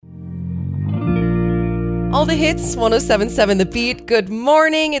All the hits, 107.7 The Beat. Good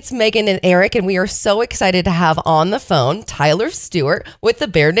morning. It's Megan and Eric, and we are so excited to have on the phone Tyler Stewart with the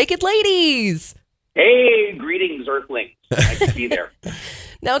Bare Naked Ladies. Hey, greetings, Earthlings. Nice to be there.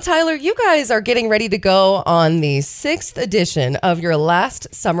 Now, Tyler, you guys are getting ready to go on the 6th edition of your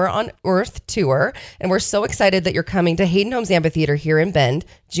last Summer on Earth tour, and we're so excited that you're coming to Hayden Homes Amphitheater here in Bend,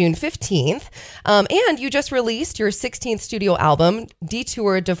 June 15th. And you just released your 16th studio album,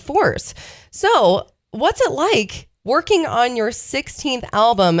 Detour de Force. So, what's it like working on your 16th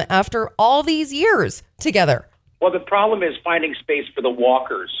album after all these years together? Well, the problem is finding space for the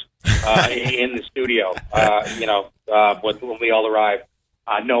walkers in the studio, when we all arrive.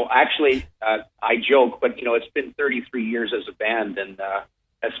 No, actually, I joke, but, it's been 33 years as a band, and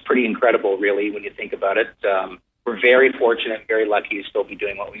that's pretty incredible, really, when you think about it. We're very fortunate and very lucky to still be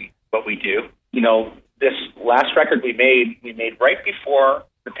doing what we do. This last record we made right before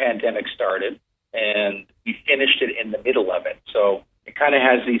the pandemic started, and we finished it in the middle of it. So it kind of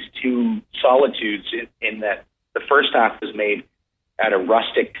has these two solitudes in that the first half was made at a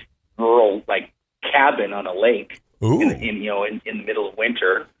rustic, rural, cabin on a lake. In the middle of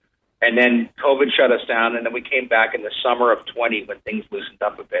winter. And then COVID shut us down, and then we came back in the summer of 20 when things loosened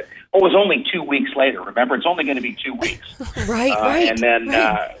up a bit. Oh, it was only 2 weeks later. Remember, it's only going to be 2 weeks. Right. And then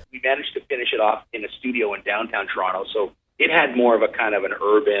we managed to finish it off in a studio in downtown Toronto. So it had more of a kind of an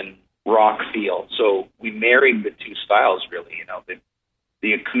urban rock feel. So we married the two styles, really,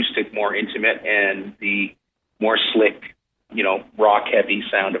 the acoustic, more intimate, and the more slick, rock-heavy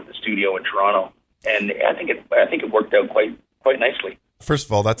sound of the studio in Toronto. And I think it worked out quite nicely. First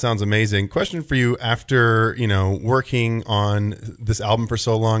of all, that sounds amazing. Question for you: after working on this album for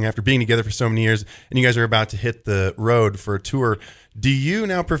so long, after being together for so many years, and you guys are about to hit the road for a tour, do you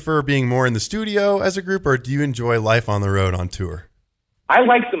now prefer being more in the studio as a group, or do you enjoy life on the road on tour? I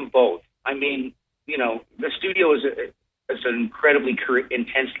like them both. I mean, the studio is an incredibly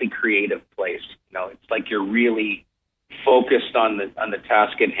intensely creative place. It's like you're really focused on the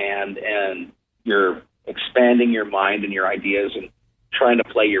task at hand, and you're expanding your mind and your ideas and trying to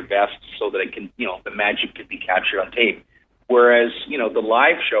play your best so that it can, the magic can be captured on tape. Whereas, the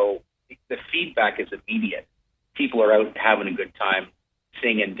live show, the feedback is immediate. People are out having a good time,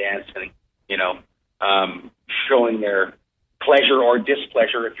 singing, dancing, showing their pleasure or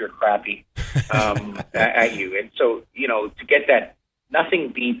displeasure if you're crappy at you. And so, to get that,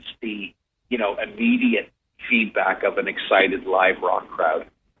 nothing beats the, immediate feedback of an excited live rock crowd.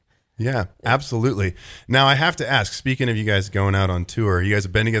 Yeah, absolutely. Now, I have to ask, speaking of you guys going out on tour, you guys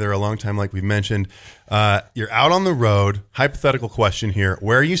have been together a long time, like we've mentioned. You're out on the road. Hypothetical question here.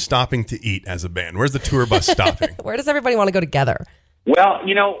 Where are you stopping to eat as a band? Where's the tour bus stopping? Where does everybody want to go together? Well,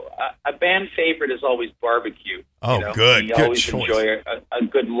 a band favorite is always barbecue. Oh, good. We always choice. Enjoy a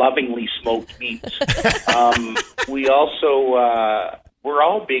good, lovingly smoked meat. We also, we're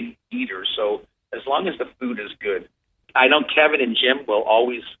all big eaters, so as long as the food is good. I know Kevin and Jim will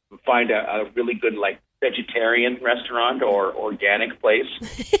always find a really good, vegetarian restaurant or organic place.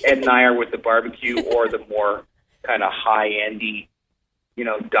 Ed and I are with the barbecue or the more kind of high-endy,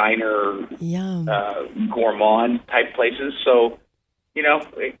 diner, gourmand type places. So,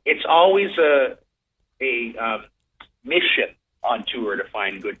 it's always a mission on tour to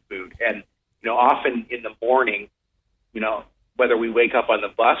find good food. And, often in the morning, whether we wake up on the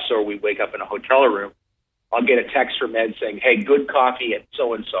bus or we wake up in a hotel room, I'll get a text from Ed saying, "Hey, good coffee at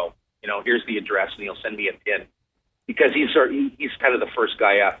so-and-so. Here's the address," and he'll send me a pin. Because he's kind of the first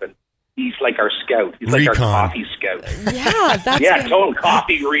guy up, and he's like our scout. He's like our coffee scout. Yeah, that's total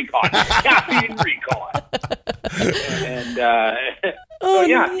coffee recon. Caffeine recon. And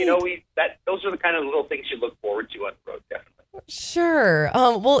those are the kind of little things you look forward to on the road, definitely. Sure.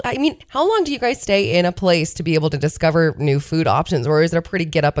 Well, I mean, how long do you guys stay in a place to be able to discover new food options, or is it a pretty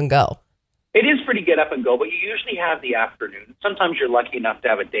get up and go? It is pretty get up and go, but you usually have the afternoon. Sometimes you're lucky enough to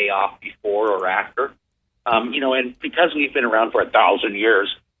have a day off before or after. And because we've been around for 1,000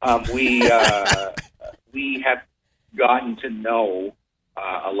 years, we have gotten to know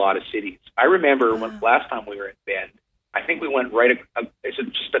a lot of cities. I remember when last time we were in Bend, I think we went is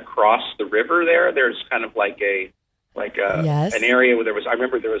it just across the river there? There's kind of an area where I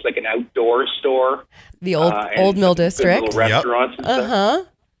remember there was an outdoor store. The old Mill District. Little restaurants and stuff.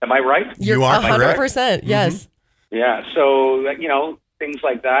 Am I right? You are 100%. Yes. Mm-hmm. Yeah. So, things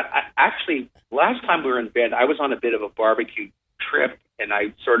like that. Actually, last time we were in Bend, I was on a bit of a barbecue trip, and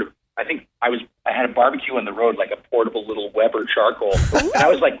I had a barbecue on the road, like a portable little Weber charcoal. And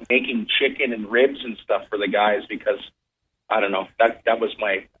I was making chicken and ribs and stuff for the guys because, I don't know, that was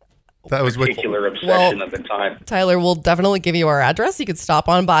my That was particular obsession at the time. Tyler, we'll definitely give you our address. You could stop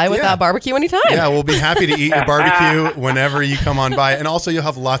on by with that barbecue anytime. Yeah, we'll be happy to eat your barbecue whenever you come on by. And also, you'll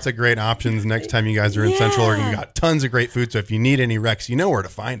have lots of great options next time you guys are in Central Oregon. We got tons of great food. So if you need any Rex, you know where to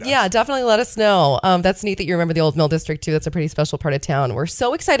find us. Yeah, definitely let us know. That's neat that you remember the Old Mill District, too. That's a pretty special part of town. We're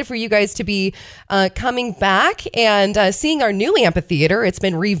so excited for you guys to be coming back and seeing our new amphitheater. It's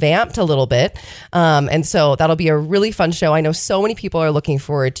been revamped a little bit. And so that'll be a really fun show. I know so many people are looking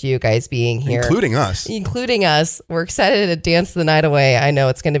forward to you guys being here. Including us. We're excited to dance the night away. I know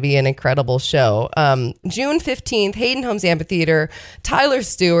it's going to be an incredible show. June 15th, Hayden Homes Amphitheater, Tyler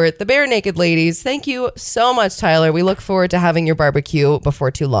Stewart, the Bare Naked Ladies. Thank you so much, Tyler. We look forward to having your barbecue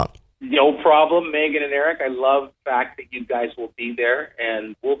before too long. No problem, Megan and Eric. I love the fact that you guys will be there,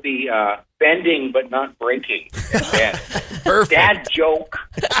 and we'll be bending but not breaking. Perfect. Dad joke.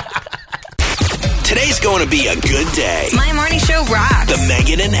 Today's going to be a good day. My morning show rocks. The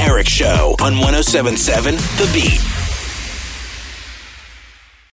Megan and Eric Show on 107.7 The Beat.